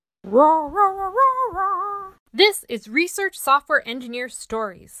This is Research Software Engineer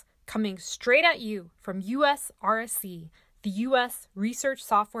Stories, coming straight at you from USRSE, the U.S. Research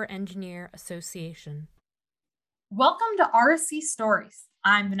Software Engineer Association. Welcome to RSC Stories.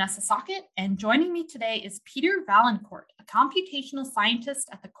 I'm Vanessa Sockett, and joining me today is Peter Valancourt, a computational scientist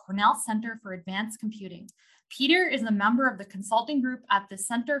at the Cornell Center for Advanced Computing. Peter is a member of the consulting group at the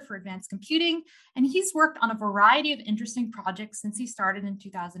Center for Advanced Computing, and he's worked on a variety of interesting projects since he started in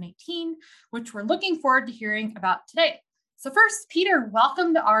 2018, which we're looking forward to hearing about today. So first, Peter,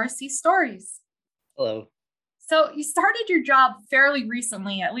 welcome to RSC Stories. Hello. So you started your job fairly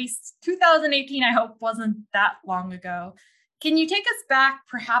recently, at least 2018, I hope wasn't that long ago. Can you take us back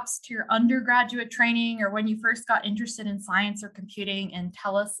perhaps to your undergraduate training or when you first got interested in science or computing and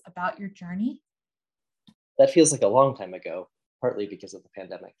tell us about your journey? That feels like a long time ago, partly because of the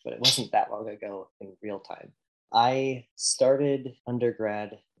pandemic, but it wasn't that long ago in real time. I started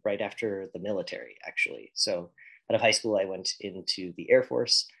undergrad right after the military, actually. So out of high school, I went into the Air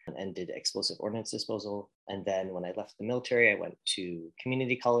Force and did explosive ordnance disposal. And then when I left the military, I went to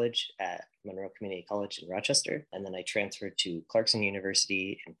community college at Monroe Community College in Rochester. And then I transferred to Clarkson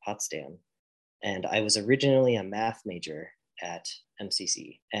University in Potsdam. And I was originally a math major at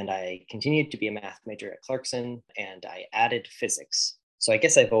MCC. And I continued to be a math major at Clarkson, and I added physics. So I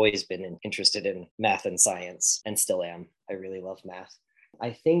guess I've always been interested in math and science, and still am. I really love math.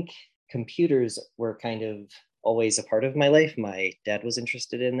 I think computers were kind of always a part of my life. My dad was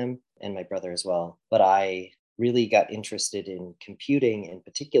interested in them, and my brother as well. But I really got interested in computing in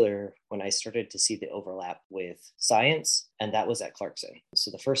particular when I started to see the overlap with science, and that was at Clarkson. So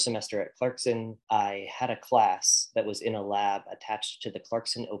the first semester at Clarkson, I had a class that was in a lab attached to the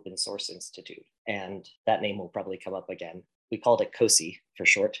Clarkson Open Source Institute, and that name will probably come up again. We called it COSI for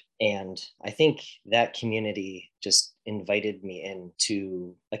short. And I think that community just invited me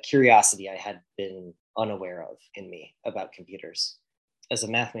into a curiosity I had been unaware of in me about computers. As a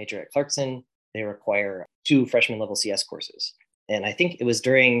math major at Clarkson, they require 2 freshman level CS courses. And I think it was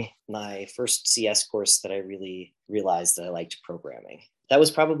during my first CS course that I really realized that I liked programming. That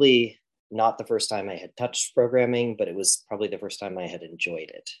was probably not the first time I had touched programming, but it was probably the first time I had enjoyed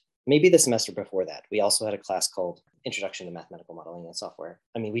it. Maybe the semester before that, we also had a class called Introduction to Mathematical Modeling and Software.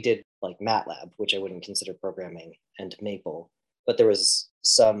 I mean, we did like MATLAB, which I wouldn't consider programming, and Maple, but there was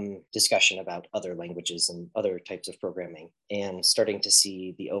some discussion about other languages and other types of programming, and starting to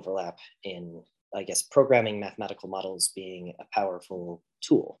see the overlap in, I guess, programming mathematical models being a powerful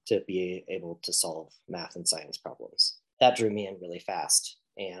tool to be able to solve math and science problems. That drew me in really fast.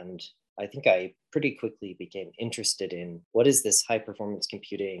 And I think I pretty quickly became interested in what is this high performance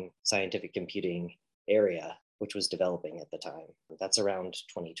computing, scientific computing area, which was developing at the time. That's around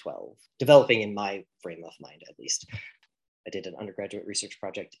 2012, developing in my frame of mind, at least. I did an undergraduate research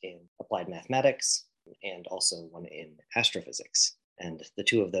project in applied mathematics and also one in astrophysics. And the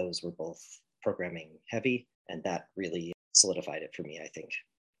 2 of those were both programming heavy, and that really solidified it for me, I think.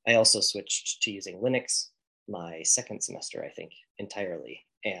 I also switched to using Linux my second semester, I think, entirely.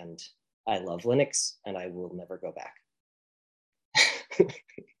 And I love Linux, and I will never go back.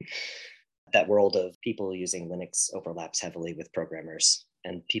 That world of people using Linux overlaps heavily with programmers,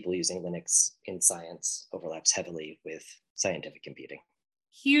 and people using Linux in science overlaps heavily with scientific computing.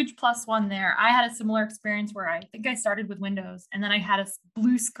 Huge +1 there. I had a similar experience where I think I started with Windows and then I had a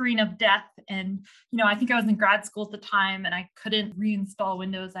blue screen of death. And, I think I was in grad school at the time and I couldn't reinstall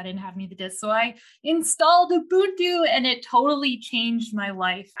Windows. I didn't have any of the disks. So I installed Ubuntu and it totally changed my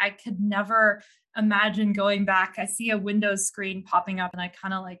life. I could never imagine going back. I see a Windows screen popping up and I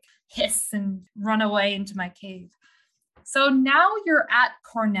kind of like hiss and run away into my cave. So now you're at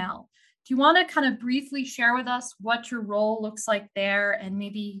Cornell. Do you want to kind of briefly share with us what your role looks like there and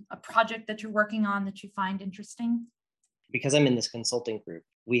maybe a project that you're working on that you find interesting? Because I'm in this consulting group,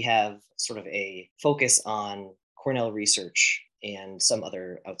 we have sort of a focus on Cornell research and some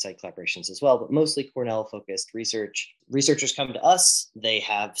other outside collaborations as well, but mostly Cornell focused research. Researchers come to us, they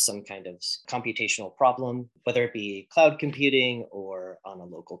have some kind of computational problem, whether it be cloud computing or on a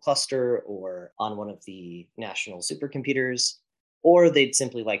local cluster or on one of the national supercomputers, or they'd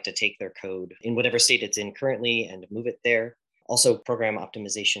simply like to take their code in whatever state it's in currently and move it there. Also program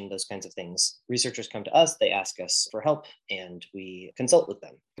optimization, those kinds of things. Researchers come to us, they ask us for help, and we consult with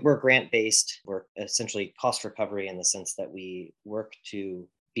them. We're grant-based. We're essentially cost recovery in the sense that we work to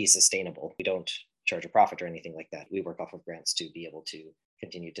be sustainable. We don't charge a profit or anything like that. We work off of grants to be able to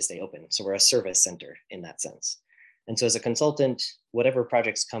continue to stay open. So we're a service center in that sense. And so as a consultant, whatever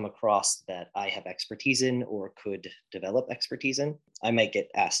projects come across that I have expertise in or could develop expertise in, I might get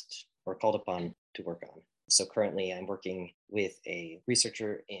asked or called upon to work on. So currently I'm working with a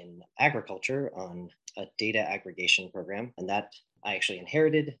researcher in agriculture on a data aggregation program, and that I actually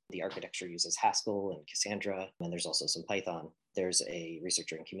inherited. The architecture uses Haskell and Cassandra, and there's also some Python. There's a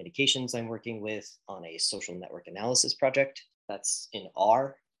researcher in communications I'm working with on a social network analysis project that's in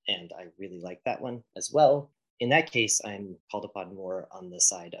R, and I really like that one as well. In that case, I'm called upon more on the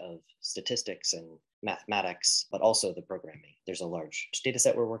side of statistics and mathematics, but also the programming. There's a large data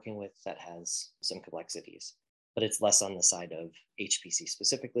set we're working with that has some complexities, but it's less on the side of HPC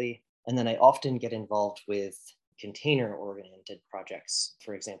specifically. And then I often get involved with container oriented projects.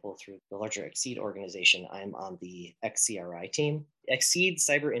 For example, through the larger XSEED organization, I'm on the XCRI team, XSEED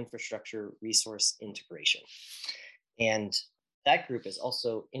Cyber Infrastructure Resource Integration. And that group is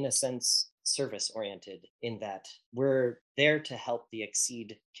also, in a sense, service oriented in that we're there to help the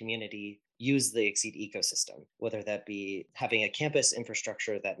XSEED community use the XSEED ecosystem, whether that be having a campus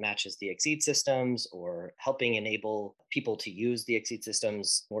infrastructure that matches the XSEED systems or helping enable people to use the XSEED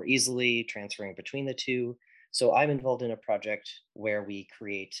systems more easily, transferring between the two. So I'm involved in a project where we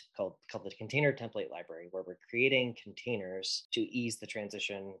create called the Container Template Library, where we're creating containers to ease the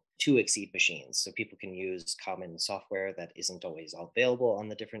transition to XSEED machines. So people can use common software that isn't always available on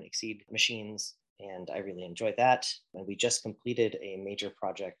the different XSEED machines. And I really enjoyed that. And we just completed a major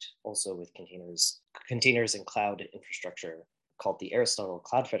project also with containers and cloud infrastructure called the Aristotle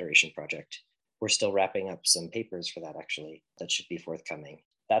Cloud Federation project. We're still wrapping up some papers for that actually, that should be forthcoming.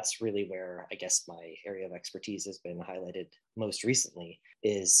 That's really where I guess my area of expertise has been highlighted most recently,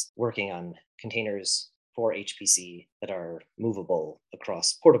 is working on containers for HPC that are portable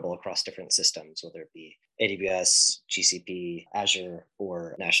across different systems, whether it be AWS, GCP, Azure,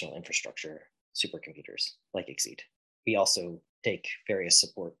 or national infrastructure supercomputers like XSEED. We also take various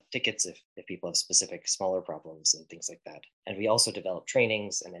support tickets if people have specific smaller problems and things like that. And we also develop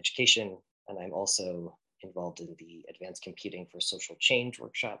trainings and education. And I'm also involved in the Advanced Computing for Social Change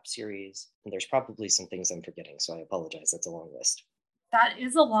workshop series. And there's probably some things I'm forgetting, so I apologize. That's a long list. That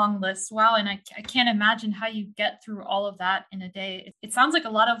is a long list. Wow. And I can't imagine how you get through all of that in a day. It sounds like a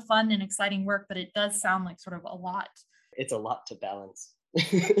lot of fun and exciting work, but it does sound like sort of a lot. It's a lot to balance.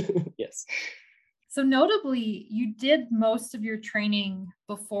 Yes. So, notably, you did most of your training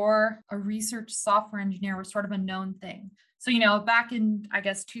before a research software engineer was sort of a known thing. So, back in, I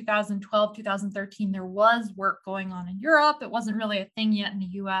guess, 2012, 2013, there was work going on in Europe. It wasn't really a thing yet in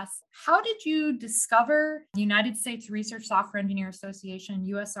the US. How did you discover the United States Research Software Engineer Association,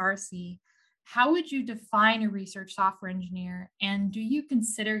 USRC? How would you define a research software engineer? And do you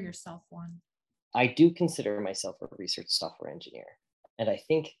consider yourself one? I do consider myself a research software engineer. And I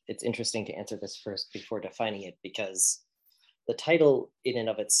think it's interesting to answer this first before defining it, because the title in and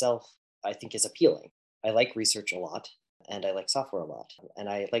of itself, I think, is appealing. I like research a lot, and I like software a lot, and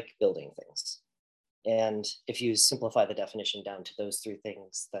I like building things. And if you simplify the definition down to those three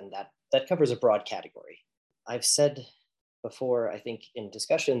things, then that covers a broad category. I've said before, I think in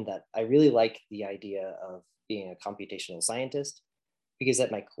discussion, that I really like the idea of being a computational scientist, because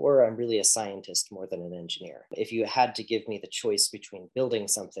at my core, I'm really a scientist more than an engineer. If you had to give me the choice between building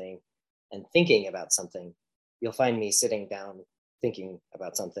something and thinking about something, you'll find me sitting down thinking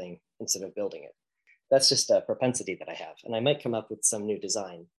about something instead of building it. That's just a propensity that I have. And I might come up with some new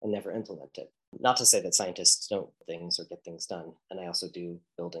design and never implement it. Not to say that scientists don't build things or get things done. And I also do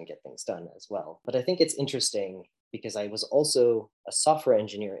build and get things done as well. But I think it's interesting because I was also a software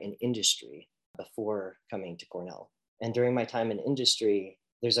engineer in industry before coming to Cornell. And during my time in industry,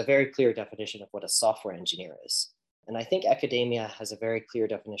 there's a very clear definition of what a software engineer is. And I think academia has a very clear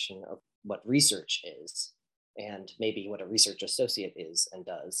definition of what research is, and maybe what a research associate is and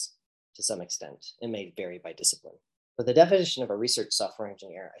does to some extent. It may vary by discipline. But the definition of a research software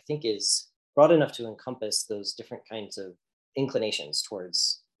engineer, I think, is broad enough to encompass those different kinds of inclinations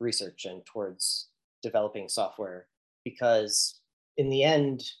towards research and towards developing software, because in the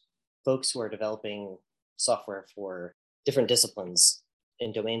end, folks who are developing software for different disciplines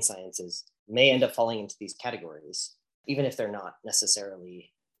in domain sciences may end up falling into these categories, even if they're not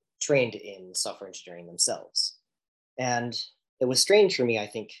necessarily trained in software engineering themselves. And it was strange for me, I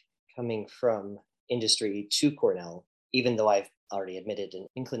think, coming from industry to Cornell, even though I've already admitted an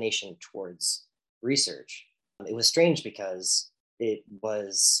inclination towards research. It was strange because it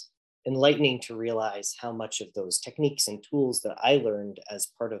was enlightening to realize how much of those techniques and tools that I learned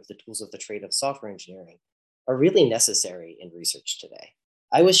as part of the tools of the trade of software engineering are really necessary in research today.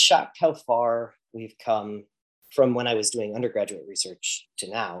 I was shocked how far we've come from when I was doing undergraduate research to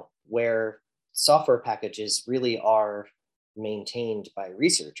now, where software packages really are maintained by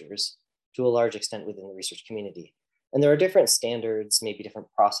researchers to a large extent within the research community. And there are different standards, maybe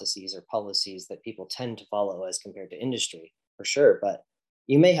different processes or policies that people tend to follow as compared to industry, for sure. But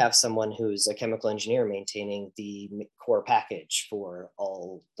you may have someone who's a chemical engineer maintaining the core package for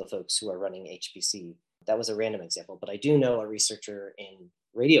all the folks who are running HPC. That was a random example, but I do know a researcher in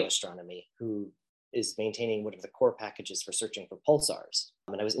radio astronomy who is maintaining one of the core packages for searching for pulsars.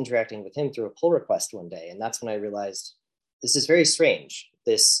 And I was interacting with him through a pull request one day, and that's when I realized this is very strange.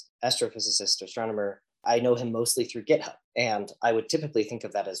 This astrophysicist, astronomer, I know him mostly through GitHub, and I would typically think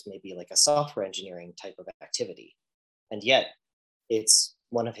of that as maybe like a software engineering type of activity. And yet, it's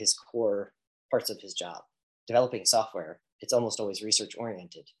one of his core parts of his job. Developing software, it's almost always research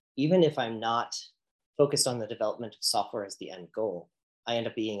oriented. Even if I'm not focused on the development of software as the end goal, I end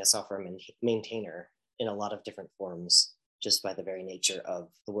up being a software maintainer in a lot of different forms just by the very nature of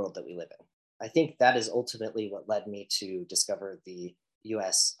the world that we live in. I think that is ultimately what led me to discover the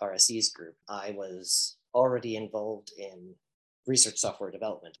US RSE's group. I was already involved in research software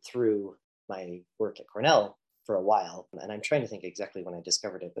development through my work at Cornell for a while. And I'm trying to think exactly when I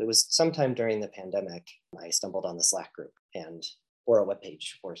discovered it, but it was sometime during the pandemic. I stumbled on the Slack group and or a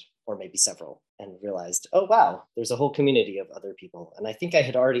webpage or maybe several and realized, oh, wow, there's a whole community of other people. And I think I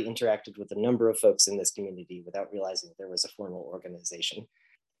had already interacted with a number of folks in this community without realizing there was a formal organization.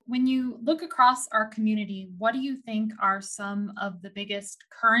 When you look across our community, what do you think are some of the biggest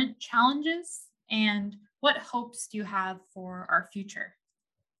current challenges and what hopes do you have for our future?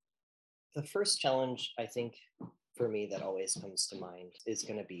 The first challenge, I think, for me that always comes to mind is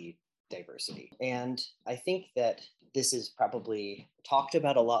going to be diversity. And I think that this is probably talked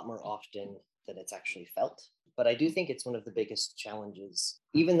about a lot more often than it's actually felt. But I do think it's one of the biggest challenges,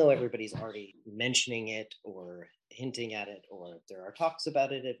 even though everybody's already mentioning it or hinting at it, or there are talks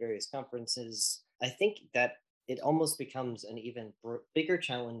about it at various conferences. I think that it almost becomes an even bigger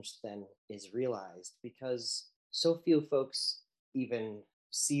challenge than is realized because so few folks even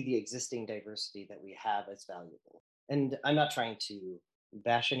see the existing diversity that we have as valuable. And I'm not trying to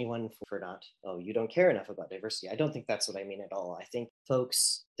bash anyone for not, oh, you don't care enough about diversity. I don't think that's what I mean at all. I think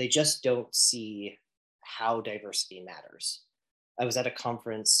folks, they just don't see how diversity matters. I was at a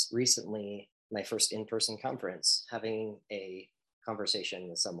conference recently, my first in person conference, having a conversation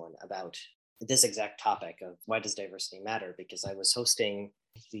with someone about this exact topic of why does diversity matter? Because I was hosting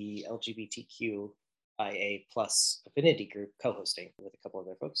the LGBTQIA plus affinity group, co-hosting with a couple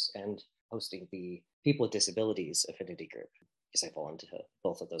other folks, and hosting the people with disabilities affinity group, because I fall into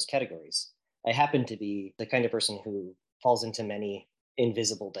both of those categories. I happen to be the kind of person who falls into many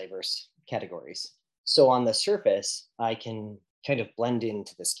invisible diverse categories. So on the surface, I can kind of blend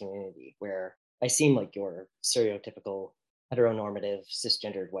into this community where I seem like your stereotypical heteronormative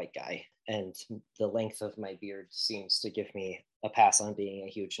cisgendered white guy, and the length of my beard seems to give me a pass on being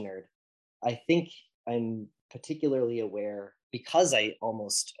a huge nerd. I think I'm particularly aware, because I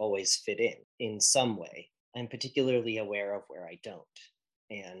almost always fit in some way. I'm particularly aware of where I don't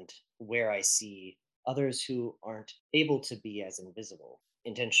and where I see others who aren't able to be as invisible,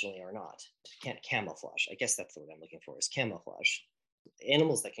 intentionally or not, can't camouflage. I guess that's the word I'm looking for, is camouflage.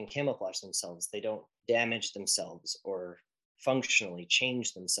 Animals that can camouflage themselves, they don't damage themselves or functionally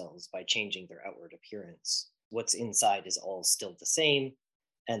change themselves by changing their outward appearance. What's inside is all still the same,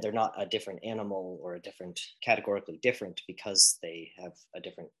 and they're not a different animal or a different, categorically different, because they have a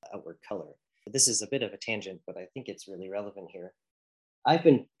different outward color. This is a bit of a tangent, but I think it's really relevant here. I've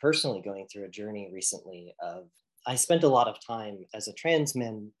been personally going through a journey recently of, I spent a lot of time as a trans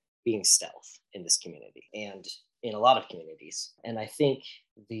man being stealth in this community and in a lot of communities. And I think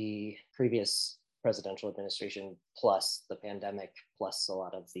the previous presidential administration, plus the pandemic, plus a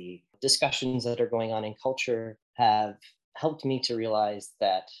lot of the discussions that are going on in culture, have helped me to realize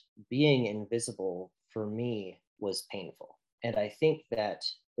that being invisible for me was painful. And I think that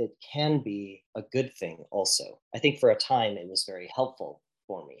it can be a good thing also. I think for a time it was very helpful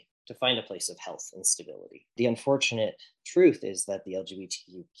for me to find a place of health and stability. The unfortunate truth is that the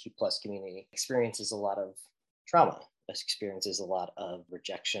LGBTQ plus community experiences a lot of trauma, experiences a lot of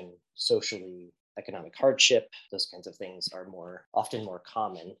rejection socially, economic hardship. Those kinds of things are often more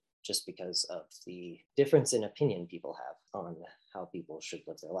common just because of the difference in opinion people have on how people should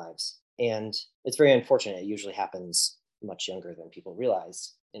live their lives. And it's very unfortunate. It usually happens much younger than people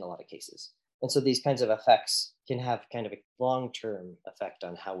realize in a lot of cases. And so these kinds of effects can have kind of a long-term effect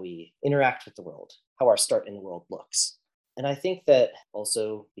on how we interact with the world, how our start in the world looks. And I think that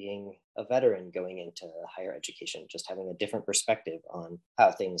also being a veteran going into higher education, just having a different perspective on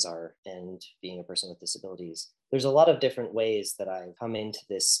how things are, and being a person with disabilities, there's a lot of different ways that I've come into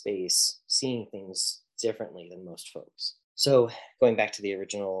this space seeing things differently than most folks. So going back to the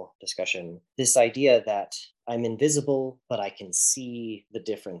original discussion, this idea that I'm invisible, but I can see the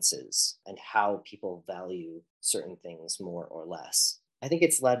differences and how people value certain things more or less. I think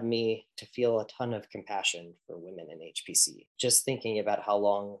it's led me to feel a ton of compassion for women in HPC. Just thinking about how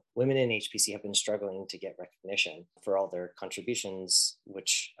long women in HPC have been struggling to get recognition for all their contributions,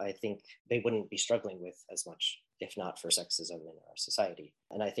 which I think they wouldn't be struggling with as much if not for sexism in our society.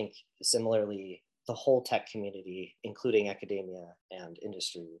 And I think similarly, the whole tech community, including academia and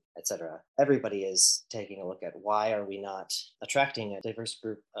industry, et cetera, everybody is taking a look at why are we not attracting a diverse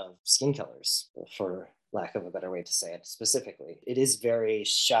group of skin colors, for lack of a better way to say it specifically. It is very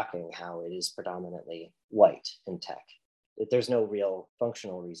shocking how it is predominantly white in tech. There's no real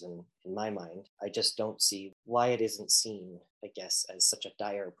functional reason in my mind. I just don't see why it isn't seen, I guess, as such a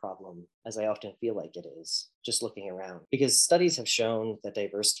dire problem as I often feel like it is, just looking around. Because studies have shown that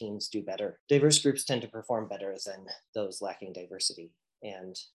diverse teams do better. Diverse groups tend to perform better than those lacking diversity.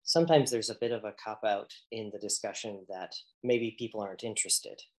 And sometimes there's a bit of a cop out in the discussion that maybe people aren't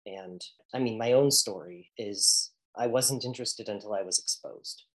interested. And I mean, my own story is I wasn't interested until I was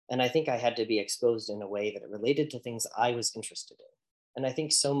exposed. And I think I had to be exposed in a way that it related to things I was interested in. And I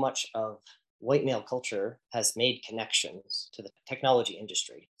think so much of white male culture has made connections to the technology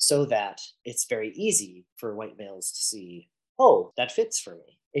industry so that it's very easy for white males to see, oh, that fits for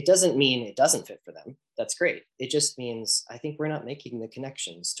me. It doesn't mean it doesn't fit for them. That's great. It just means I think we're not making the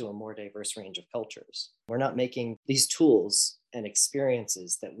connections to a more diverse range of cultures. We're not making these tools and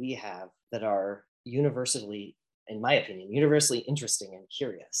experiences that we have that are universally, in my opinion, universally interesting and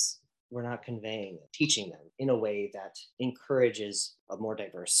curious. We're not conveying, teaching them in a way that encourages a more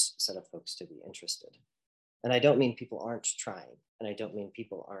diverse set of folks to be interested. And I don't mean people aren't trying, and I don't mean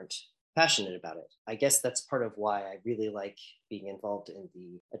people aren't passionate about it. I guess that's part of why I really like being involved in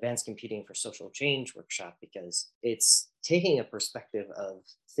the Advanced Computing for Social Change workshop, because it's taking a perspective of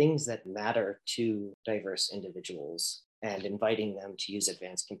things that matter to diverse individuals and inviting them to use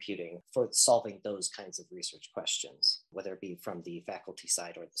advanced computing for solving those kinds of research questions, whether it be from the faculty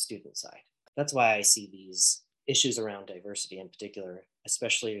side or the student side. That's why I see these issues around diversity in particular,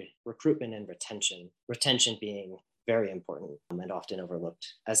 especially recruitment and retention being very important and often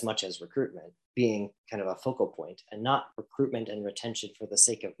overlooked as much as recruitment, being kind of a focal point, and not recruitment and retention for the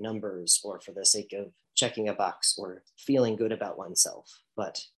sake of numbers or for the sake of checking a box or feeling good about oneself,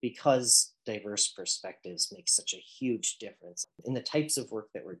 but because diverse perspectives make such a huge difference in the types of work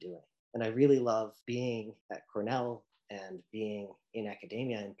that we're doing. And I really love being at Cornell and being in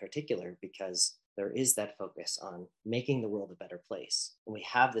academia in particular, because there is that focus on making the world a better place. And we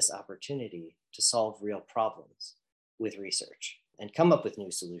have this opportunity to solve real problems with research and come up with new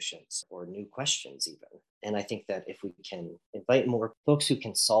solutions or new questions even. And I think that if we can invite more folks who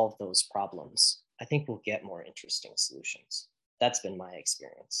can solve those problems, I think we'll get more interesting solutions. That's been my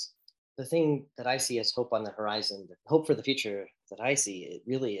experience. The thing that I see as hope on the horizon, the hope for the future that I see, it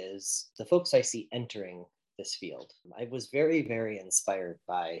really is the folks I see entering this field. I was very, very inspired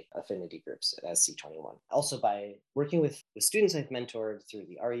by affinity groups at SC21. Also by working with students I've mentored through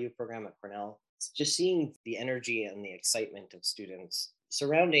the RU program at Cornell, just seeing the energy and the excitement of students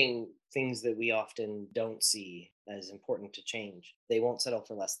surrounding things that we often don't see as important to change. They won't settle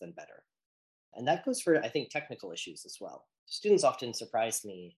for less than better. And that goes for, I think, technical issues as well. Students often surprise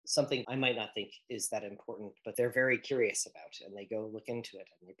me, something I might not think is that important, but they're very curious about, and they go look into it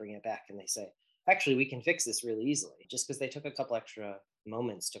and they bring it back and they say, actually, we can fix this really easily, just because they took a couple extra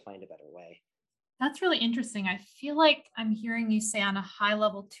moments to find a better way. That's really interesting. I feel like I'm hearing you say on a high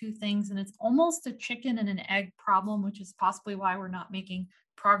level two things, and it's almost a chicken and an egg problem, which is possibly why we're not making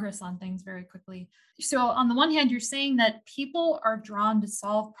progress on things very quickly. So, on the one hand, you're saying that people are drawn to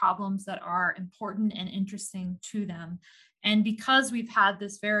solve problems that are important and interesting to them. And because we've had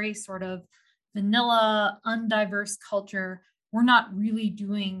this very sort of vanilla, undiverse culture, we're not really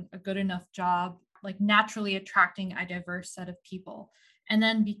doing a good enough job, like naturally attracting a diverse set of people. And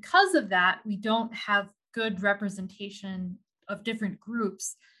then because of that, we don't have good representation of different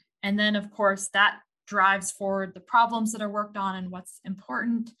groups. And then, of course, that drives forward the problems that are worked on and what's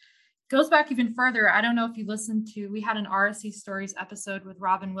important. Goes back even further. I don't know if you listened to, we had an RSC Stories episode with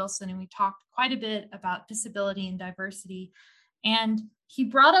Robin Wilson, and we talked quite a bit about disability and diversity. And he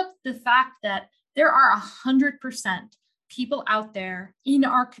brought up the fact that there are 100% people out there in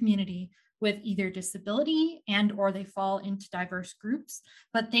our community with either disability and or they fall into diverse groups,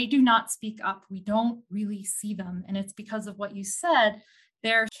 but they do not speak up. We don't really see them. And it's because of what you said,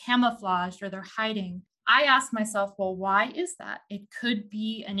 they're camouflaged or they're hiding. I ask myself, well, why is that? It could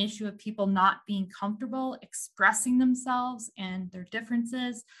be an issue of people not being comfortable expressing themselves and their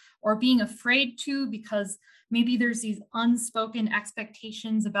differences, or being afraid to because maybe there's these unspoken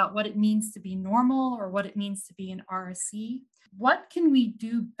expectations about what it means to be normal or what it means to be an RSE. What can we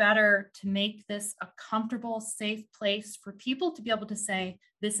do better to make this a comfortable, safe place for people to be able to say,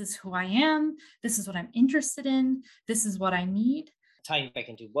 this is who I am, this is what I'm interested in, this is what I need? Tying back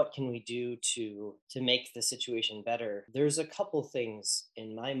into what can we do to make the situation better, there's a couple things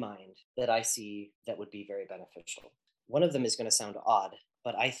in my mind that I see that would be very beneficial. One of them is going to sound odd,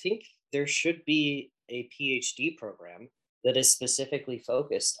 but I think there should be a PhD program that is specifically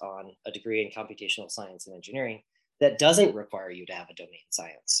focused on a degree in computational science and engineering that doesn't require you to have a domain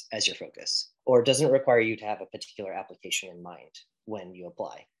science as your focus, or doesn't require you to have a particular application in mind when you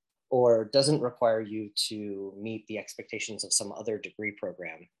apply, or doesn't require you to meet the expectations of some other degree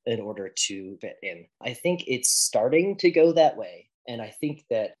program in order to fit in. I think it's starting to go that way. And I think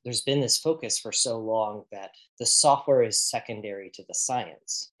that there's been this focus for so long that the software is secondary to the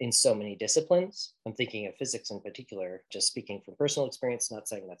science in so many disciplines. I'm thinking of physics in particular, just speaking from personal experience, not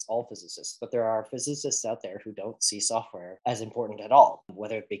saying that's all physicists, but there are physicists out there who don't see software as important at all,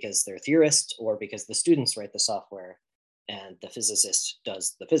 whether because they're theorists or because the students write the software and the physicist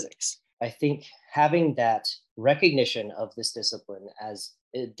does the physics. I think having that recognition of this discipline as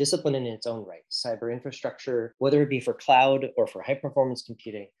a discipline in its own right, cyber infrastructure, whether it be for cloud or for high performance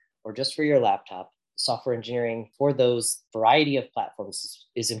computing or just for your laptop, software engineering for those variety of platforms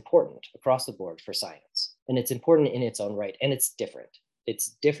is important across the board for science. And it's important in its own right, and it's different.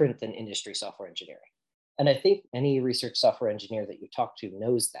 It's different than industry software engineering. And I think any research software engineer that you talk to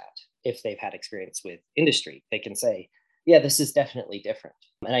knows that if they've had experience with industry, they can say, yeah, this is definitely different.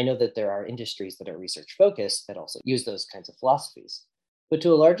 And I know that there are industries that are research focused that also use those kinds of philosophies. But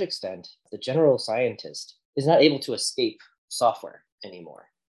to a large extent, the general scientist is not able to escape software anymore.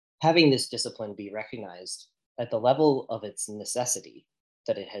 Having this discipline be recognized at the level of its necessity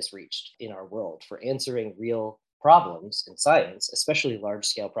that it has reached in our world for answering real problems in science, especially large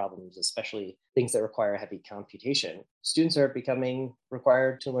scale problems, especially things that require heavy computation, students are becoming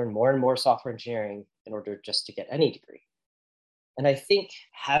required to learn more and more software engineering in order just to get any degree. And I think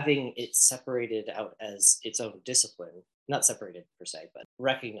having it separated out as its own discipline, not separated per se, but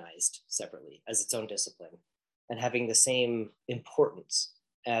recognized separately as its own discipline, and having the same importance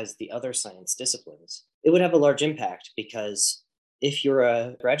as the other science disciplines, it would have a large impact because if you're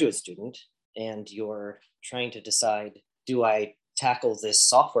a graduate student and you're trying to decide, do I tackle this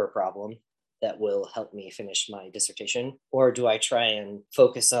software problem that will help me finish my dissertation? Or do I try and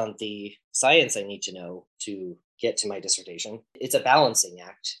focus on the science I need to know to get to my dissertation? It's a balancing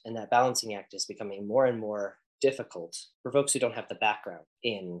act, and that balancing act is becoming more and more difficult for folks who don't have the background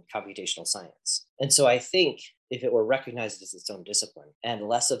in computational science. And so I think if it were recognized as its own discipline and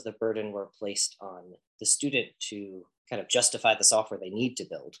less of the burden were placed on the student to kind of justify the software they need to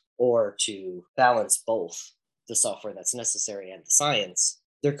build or to balance both the software that's necessary and the science,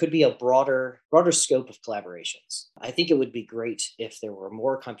 there could be a broader scope of collaborations. I think it would be great if there were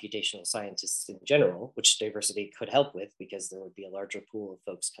more computational scientists in general, which diversity could help with because there would be a larger pool of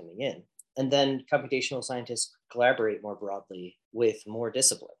folks coming in. And then computational scientists collaborate more broadly with more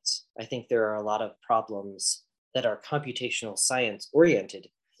disciplines. I think there are a lot of problems that are computational science oriented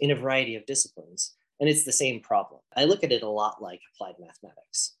in a variety of disciplines, and it's the same problem. I look at it a lot like applied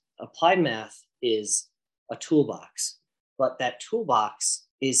mathematics. Applied math is a toolbox, but that toolbox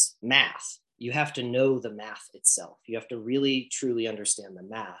is math. You have to know the math itself. You have to really, truly understand the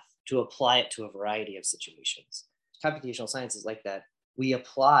math to apply it to a variety of situations. Computational science is like that. We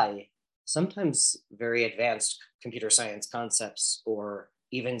apply sometimes very advanced computer science concepts or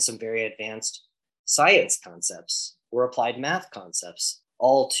even some very advanced science concepts or applied math concepts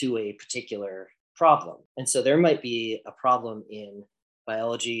all to a particular problem. And so there might be a problem in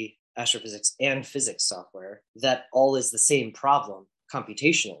biology, astrophysics, and physics software that all is the same problem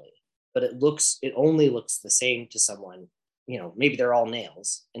computationally, but it only looks the same to someone, maybe they're all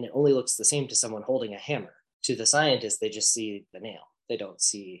nails, and it only looks the same to someone holding a hammer. To the scientist, they just see the nail. They don't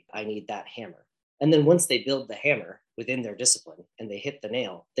see, I need that hammer. And then once they build the hammer within their discipline and they hit the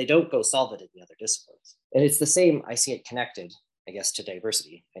nail, they don't go solve it in the other disciplines. And it's the same, I see it connected, I guess, to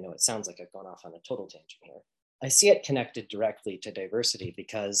diversity. I know it sounds like I've gone off on a total tangent here. I see it connected directly to diversity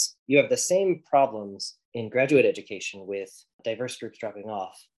because you have the same problems in graduate education with diverse groups dropping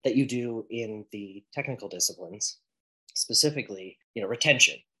off that you do in the technical disciplines, specifically,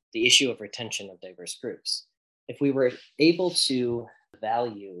 retention, the issue of retention of diverse groups. If we were able to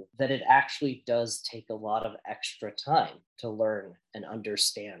value that it actually does take a lot of extra time to learn and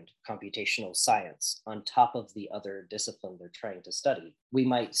understand computational science on top of the other discipline they're trying to study. We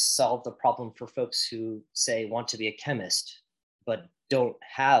might solve the problem for folks who, say, want to be a chemist, but don't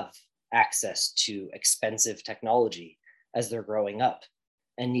have access to expensive technology as they're growing up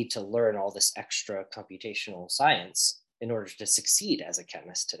and need to learn all this extra computational science in order to succeed as a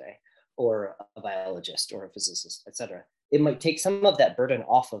chemist today, or a biologist, or a physicist, etc. It might take some of that burden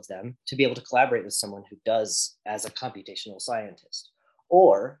off of them to be able to collaborate with someone who does as a computational scientist.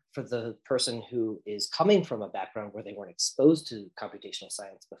 Or for the person who is coming from a background where they weren't exposed to computational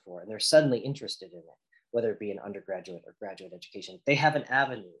science before and they're suddenly interested in it, whether it be an undergraduate or graduate education, they have an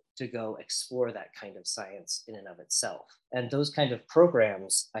avenue to go explore that kind of science in and of itself. And those kind of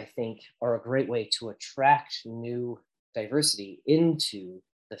programs, I think, are a great way to attract new diversity into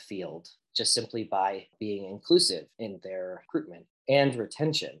the field just simply by being inclusive in their recruitment and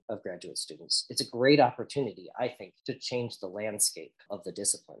retention of graduate students. It's a great opportunity, I think, to change the landscape of the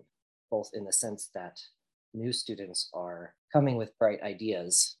discipline, both in the sense that new students are coming with bright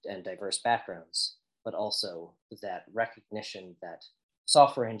ideas and diverse backgrounds, but also that recognition that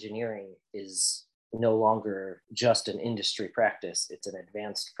software engineering is no longer just an industry practice, it's an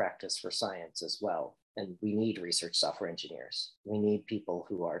advanced practice for science as well. And we need research software engineers. We need people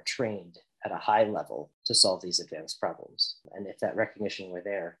who are trained at a high level to solve these advanced problems. And if that recognition were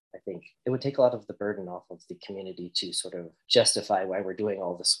there, I think it would take a lot of the burden off of the community to sort of justify why we're doing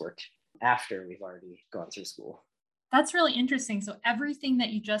all this work after we've already gone through school. That's really interesting. So everything that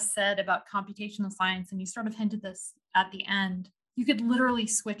you just said about computational science, and you sort of hinted this at the end, you could literally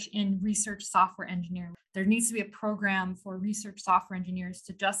switch in research software engineer. There needs to be a program for research software engineers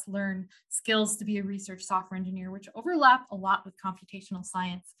to just learn skills to be a research software engineer, which overlap a lot with computational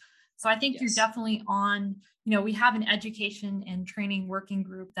science. So I think You're definitely on, we have an education and training working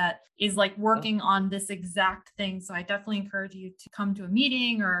group that is like working on this exact thing. So I definitely encourage you to come to a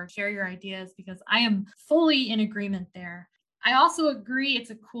meeting or share your ideas, because I am fully in agreement there. I also agree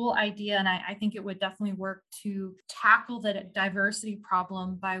it's a cool idea, and I think it would definitely work to tackle the diversity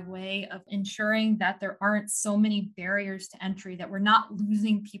problem by way of ensuring that there aren't so many barriers to entry, that we're not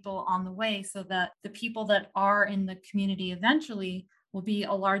losing people on the way, so that the people that are in the community eventually will be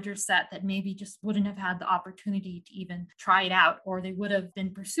a larger set that maybe just wouldn't have had the opportunity to even try it out, or they would have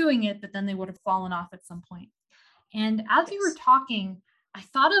been pursuing it, but then they would have fallen off at some point. And as you were talking, I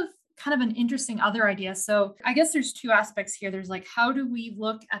thought of kind of an interesting other idea. So I guess there's two aspects here. There's like, how do we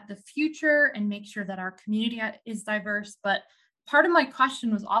look at the future and make sure that our community is diverse? But part of my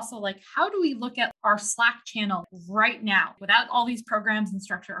question was also like, how do we look at our Slack channel right now, without all these programs and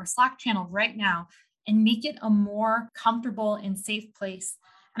structure, our Slack channel right now, and make it a more comfortable and safe place?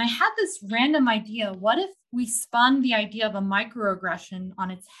 And I had this random idea. What if we spun the idea of a microaggression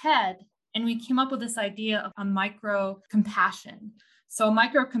on its head, and we came up with this idea of a micro compassion? So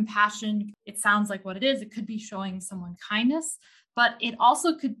micro compassion, it sounds like what it is. It could be showing someone kindness, but it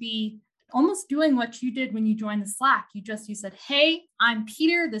also could be almost doing what you did when you joined the Slack. You said, hey, I'm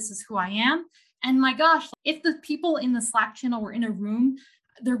Peter. This is who I am. And my gosh, if the people in the Slack channel were in a room,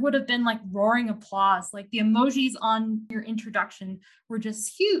 there would have been like roaring applause. Like the emojis on your introduction were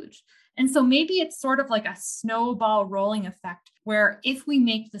just huge. And so maybe it's sort of like a snowball rolling effect, where if we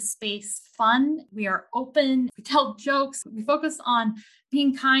make the space fun, we are open, we tell jokes, we focus on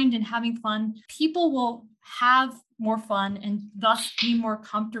being kind and having fun, people will have more fun and thus be more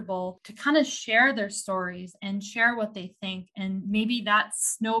comfortable to kind of share their stories and share what they think. And maybe that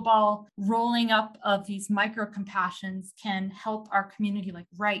snowball rolling up of these micro compassions can help our community like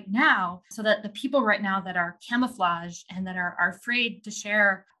right now, so that the people right now that are camouflaged and that are afraid to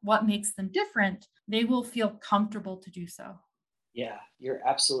share what makes them different, they will feel comfortable to do so. Yeah, you're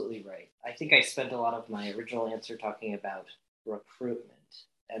absolutely right. I think I spent a lot of my original answer talking about recruitment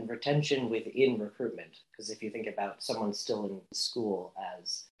and retention within recruitment. Because if you think about someone still in school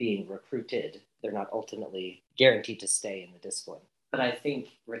as being recruited, they're not ultimately guaranteed to stay in the discipline. But I think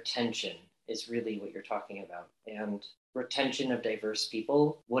retention is really what you're talking about. And retention of diverse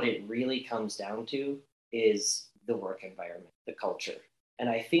people, what it really comes down to is the work environment, the culture. And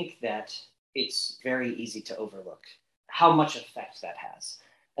I think that it's very easy to overlook how much effect that has.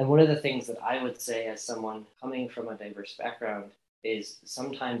 And one of the things that I would say as someone coming from a diverse background is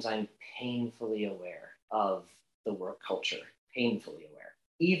sometimes I'm painfully aware of the work culture, painfully aware,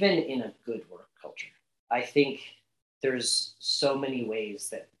 even in a good work culture. I think there's so many ways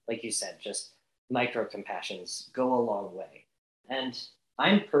that, like you said, just micro compassions go a long way. And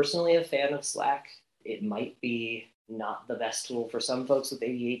I'm personally a fan of Slack. It might be not the best tool for some folks with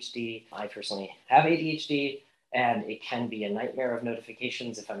ADHD. I personally have ADHD. And it can be a nightmare of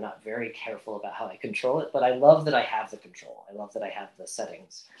notifications if I'm not very careful about how I control it. But I love that I have the control. I love that I have the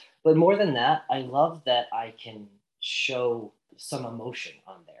settings. But more than that, I love that I can show some emotion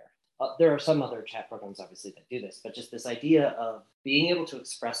on there. There are some other chat programs, obviously, that do this, but just this idea of being able to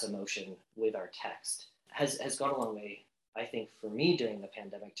express emotion with our text has gone a long way, I think, for me during the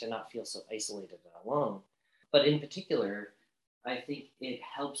pandemic to not feel so isolated and alone. But in particular, I think it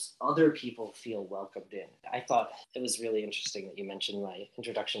helps other people feel welcomed in. I thought it was really interesting that you mentioned my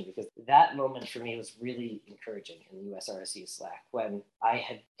introduction because that moment for me was really encouraging in USRSE Slack when I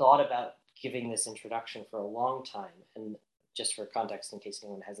had thought about giving this introduction for a long time. And just for context, in case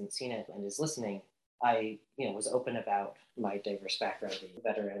anyone hasn't seen it and is listening, I was open about my diverse background, being a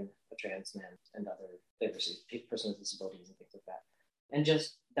veteran, a trans man, and other diversity, person with disabilities and things like that. And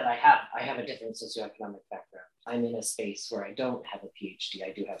just that I have a different socioeconomic background. I'm in a space where I don't have a PhD.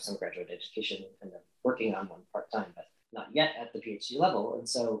 I do have some graduate education and I'm working on one part-time, but not yet at the PhD level. And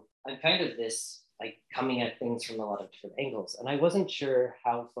so I'm kind of this like coming at things from a lot of different angles. And I wasn't sure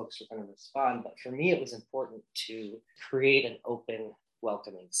how folks were going to respond, but for me, it was important to create an open,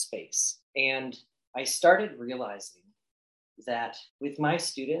 welcoming space. And I started realizing that with my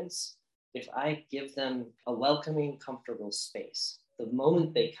students, if I give them a welcoming, comfortable space, the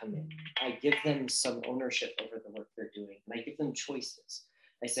moment they come in, I give them some ownership over the work they're doing, and I give them choices.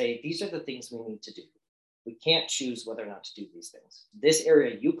 I say, these are the things we need to do. We can't choose whether or not to do these things. This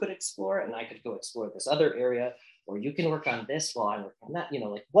area you could explore, and I could go explore this other area, or you can work on this while I work on that.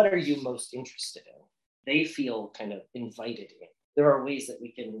 Like, what are you most interested in? They feel kind of invited in. There are ways that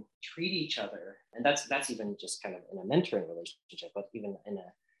we can treat each other, and that's even just kind of in a mentoring relationship, but even in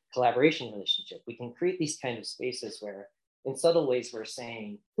a collaboration relationship, we can create these kind of spaces where in subtle ways we're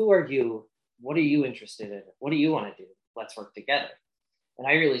saying, who are you? What are you interested in? What do you want to do? Let's work together. And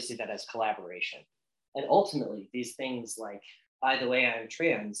I really see that as collaboration. And ultimately, these things like, by the way, I'm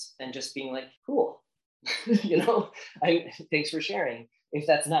trans, and just being like, cool, thanks for sharing. If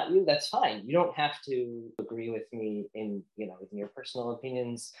that's not you, that's fine. You don't have to agree with me in your personal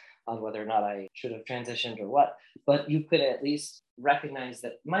opinions on whether or not I should have transitioned or what, but you could at least recognize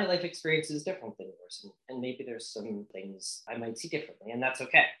that my life experience is different than yours. And maybe there's some things I might see differently, and that's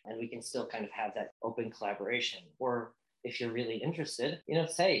okay. And we can still kind of have that open collaboration. Or if you're really interested,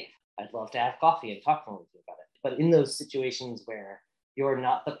 say, I'd love to have coffee and talk more with you about it. But in those situations where you're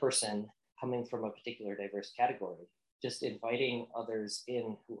not the person coming from a particular diverse category, just inviting others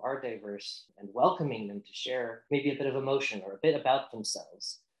in who are diverse and welcoming them to share maybe a bit of emotion or a bit about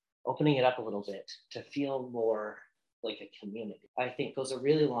themselves, opening it up a little bit to feel more like a community, I think goes a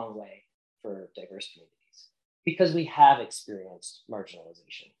really long way for diverse communities because we have experienced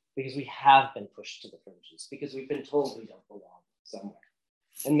marginalization, because we have been pushed to the fringes, because we've been told we don't belong somewhere.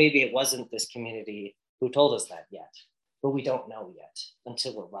 And maybe it wasn't this community who told us that yet, but we don't know yet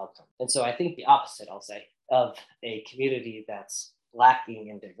until we're welcome. And so I think the opposite, I'll say, of a community that's lacking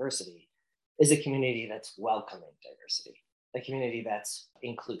in diversity is a community that's welcoming diversity, a community that's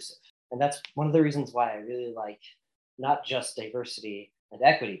inclusive. And that's one of the reasons why I really like not just diversity and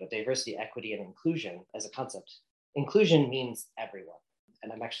equity, but diversity, equity, and inclusion as a concept. Inclusion means everyone.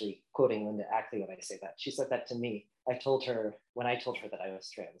 And I'm actually quoting Linda Ackley when I say that. She said that to me. When I told her that I was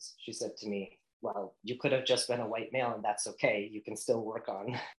trans, she said to me, well, you could have just been a white male and that's okay. You can still work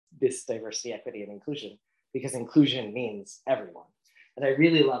on this diversity, equity, and inclusion because inclusion means everyone. And I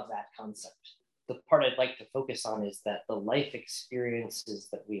really love that concept. The part I'd like to focus on is that the life experiences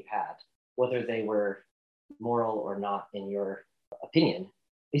that we've had, whether they were moral or not in your opinion,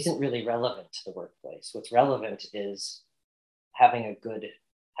 isn't really relevant to the workplace. What's relevant is having a good,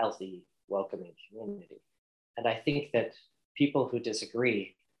 healthy, welcoming community. And I think that people who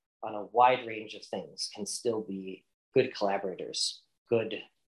disagree on a wide range of things can still be good collaborators, good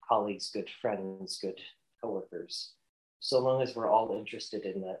colleagues, good friends, good coworkers, so long as we're all interested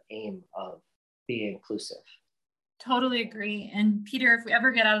in the aim of being inclusive. Totally agree. And Peter, if we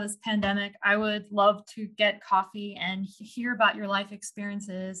ever get out of this pandemic, I would love to get coffee and hear about your life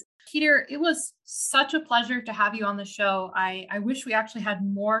experiences. Peter, it was such a pleasure to have you on the show. I wish we actually had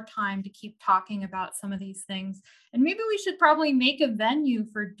more time to keep talking about some of these things. And maybe we should probably make a venue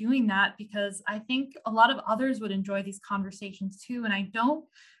for doing that because I think a lot of others would enjoy these conversations too. And I don't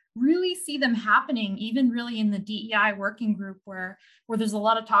really see them happening, even really in the DEI working group where there's a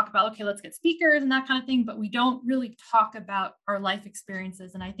lot of talk about, okay, let's get speakers and that kind of thing, but we don't really talk about our life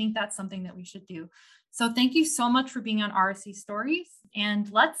experiences. And I think that's something that we should do. So thank you so much for being on RSE Stories. And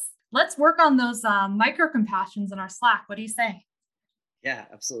let's work on those micro compassions in our Slack. What do you say? Yeah,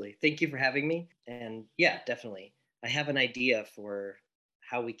 absolutely. Thank you for having me. And yeah, definitely. I have an idea for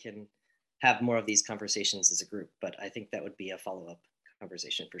how we can have more of these conversations as a group, but I think that would be a follow-up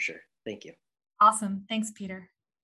conversation for sure. Thank you. Awesome. Thanks, Peter.